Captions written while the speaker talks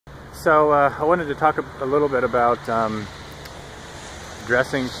So I wanted to talk a little bit about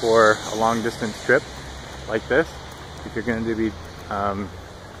dressing for a long distance trip like this. If you're going to be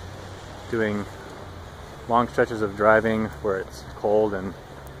doing long stretches of driving where it's cold and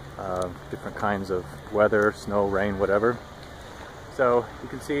different kinds of weather, snow, rain, whatever. So you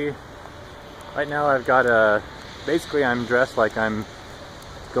can see right now I've got basically I'm dressed like I'm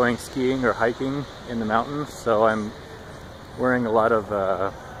going skiing or hiking in the mountains, so I'm wearing a lot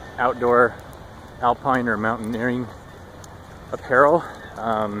of outdoor alpine or mountaineering apparel.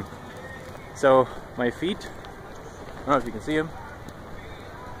 So my feet, I don't know if you can see them,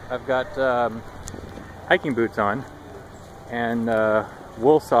 I've got hiking boots on and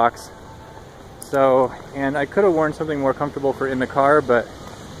wool socks. So, and I could have worn something more comfortable for in the car, but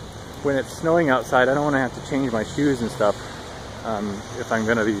when it's snowing outside I don't want to have to change my shoes and stuff if I'm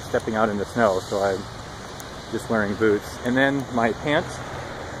going to be stepping out in the snow, so I'm just wearing boots. And then my pants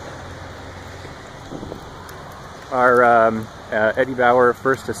are Eddie Bauer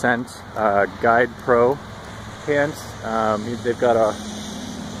First Ascent Guide Pro pants. They've got a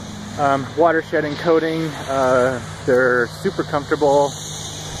water shedding coating. They're super comfortable.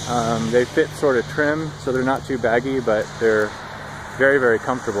 They fit sort of trim, so they're not too baggy, but they're very, very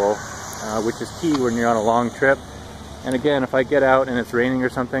comfortable, which is key when you're on a long trip. And again, if I get out and it's raining or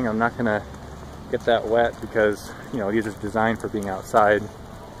something, I'm not gonna get that wet because, you know, these are designed for being outside.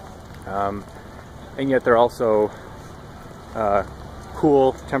 And yet they're also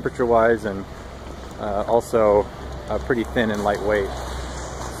cool temperature-wise, and also pretty thin and lightweight.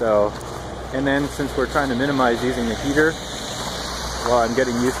 So, and then since we're trying to minimize using the heater while I'm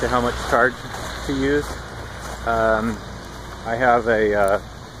getting used to how much charge to use, I have a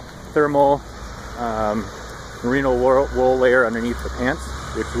thermal merino wool layer underneath the pants,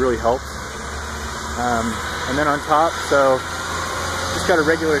 which really helps. And then on top, so just got a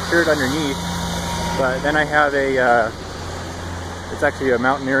regular shirt underneath, but then I have it's actually a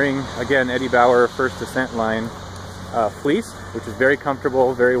mountaineering, again, Eddie Bauer First Ascent line fleece, which is very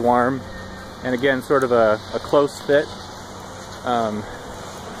comfortable, very warm, and again, sort of a close fit.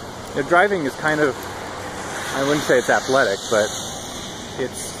 You know, driving is kind of, I wouldn't say it's athletic, but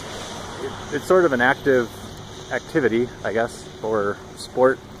it's sort of an active activity, I guess, or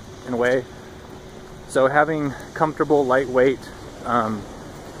sport in a way. So having comfortable, lightweight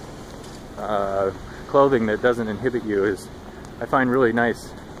clothing that doesn't inhibit you is, I find, really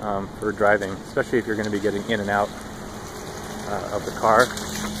nice for driving, especially if you're going to be getting in and out of the car.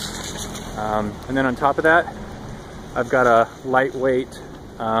 And then on top of that, I've got a lightweight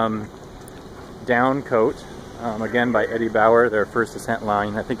down coat, again by Eddie Bauer, their First Ascent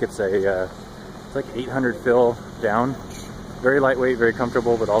line. I think it's it's like 800 fill down. Very lightweight, very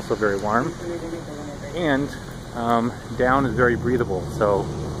comfortable, but also very warm. And down is very breathable, so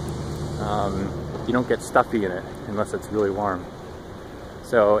you don't get stuffy in it unless it's really warm.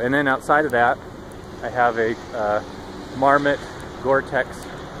 So, and then outside of that, I have a Marmot gore-tex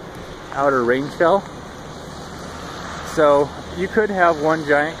outer rain shell. So you could have one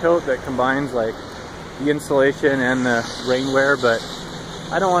giant coat that combines like the insulation and the rainwear, but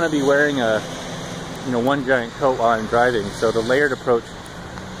I don't want to be wearing one giant coat while I'm driving. So the layered approach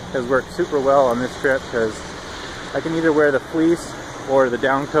has worked super well on this trip because I can either wear the fleece or the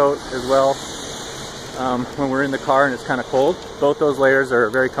down coat as well when we're in the car and it's kind of cold. Both those layers are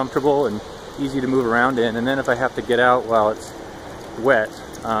very comfortable and easy to move around in. And then if I have to get out while it's wet,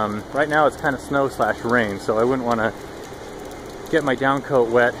 right now it's kind of snow/rain, so I wouldn't want to get my down coat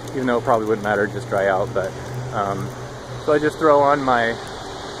wet, even though it probably wouldn't matter, just dry out. But so I just throw on my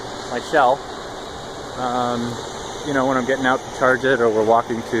shell, you know, when I'm getting out to charge it or we're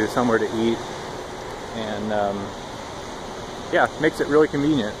walking to somewhere to eat, and yeah, makes it really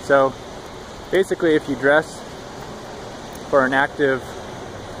convenient. So basically, if you dress for an active,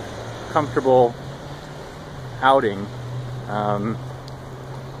 comfortable outing,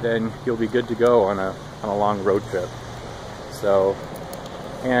 then you'll be good to go on a long road trip. So,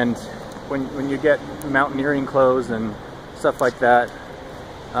 and when you get mountaineering clothes and stuff like that,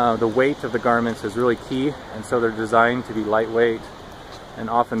 the weight of the garments is really key, and so they're designed to be lightweight and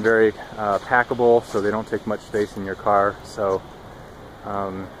often very packable, so they don't take much space in your car. So, I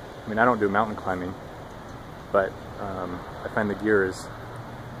mean, I don't do mountain climbing, but I find the gear is,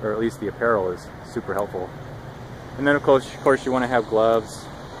 or at least the apparel is, super helpful. And then of course you want to have gloves.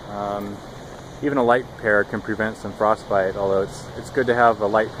 Even a light pair can prevent some frostbite, although it's good to have a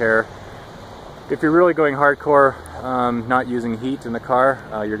light pair. If you're really going hardcore, not using heat in the car,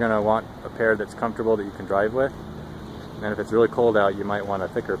 you're going to want a pair that's comfortable that you can drive with. And if it's really cold out, you might want a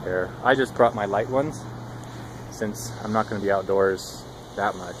thicker pair. I just brought my light ones since I'm not going to be outdoors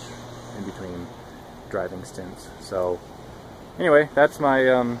that much in between driving stints. So anyway, that's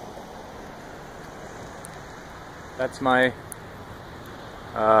my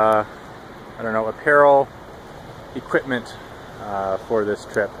I don't know, apparel equipment for this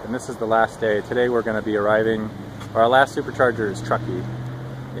trip. And this is the last day. Today we're going to be arriving, our last supercharger is Truckee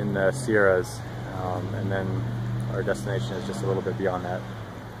in the Sierras, and then our destination is just a little bit beyond that.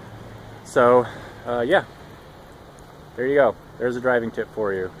 So yeah, there you go. There's a driving tip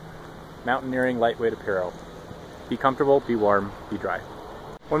for you. Mountaineering lightweight apparel. Be comfortable, be warm, be dry.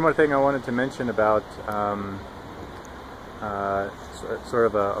 One more thing I wanted to mention about sort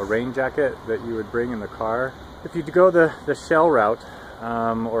of a rain jacket that you would bring in the car. If you go the shell route,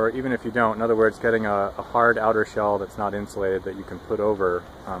 or even if you don't, in other words, getting a hard outer shell that's not insulated that you can put over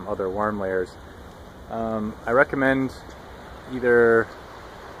other warm layers, I recommend either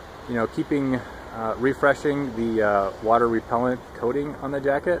refreshing the water repellent coating on the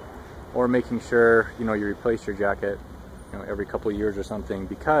jacket, or making sure you replace your jacket every couple of years or something,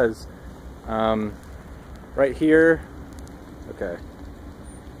 because right here, okay,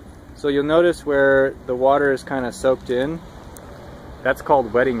 so you'll notice where the water is kind of soaked in, that's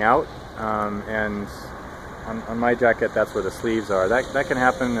called wetting out, and on my jacket that's where the sleeves are. That can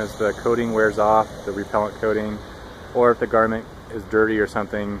happen as the coating wears off, the repellent coating, or if the garment is dirty or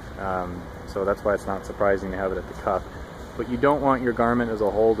something, so that's why it's not surprising to have it at the cuff. But you don't want your garment as a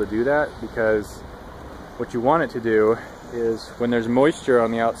whole to do that, because what you want it to do is when there's moisture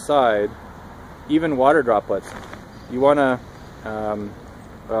on the outside, even water droplets, you want to,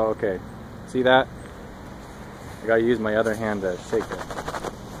 well, okay, see that? I gotta use my other hand to shake it.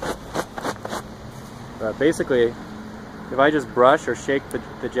 But basically, if I just brush or shake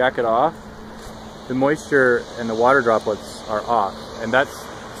the jacket off, the moisture and the water droplets are off. And that's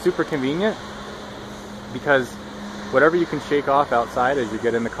super convenient, because whatever you can shake off outside as you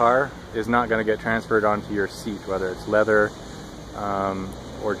get in the car is not going to get transferred onto your seat, whether it's leather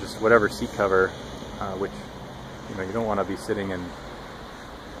or just whatever seat cover, which you don't want to be sitting in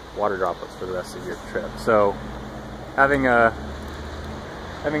water droplets for the rest of your trip. So having a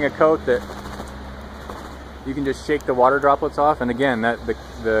coat that you can just shake the water droplets off, and again, the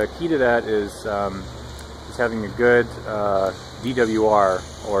key to that is having a good DWR,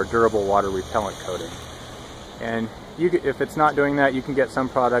 or durable water repellent coating. And if it's not doing that, you can get some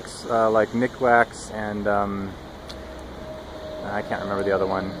products like Nick Wax and I can't remember the other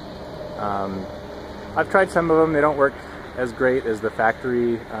one. I've tried some of them. They don't work as great as the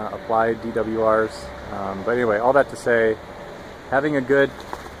factory applied DWRs. But anyway, all that to say, having a good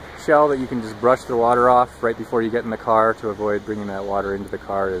shell that you can just brush the water off right before you get in the car to avoid bringing that water into the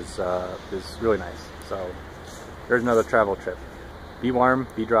car is really nice. So there's another travel tip. Be warm,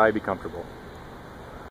 be dry, be comfortable.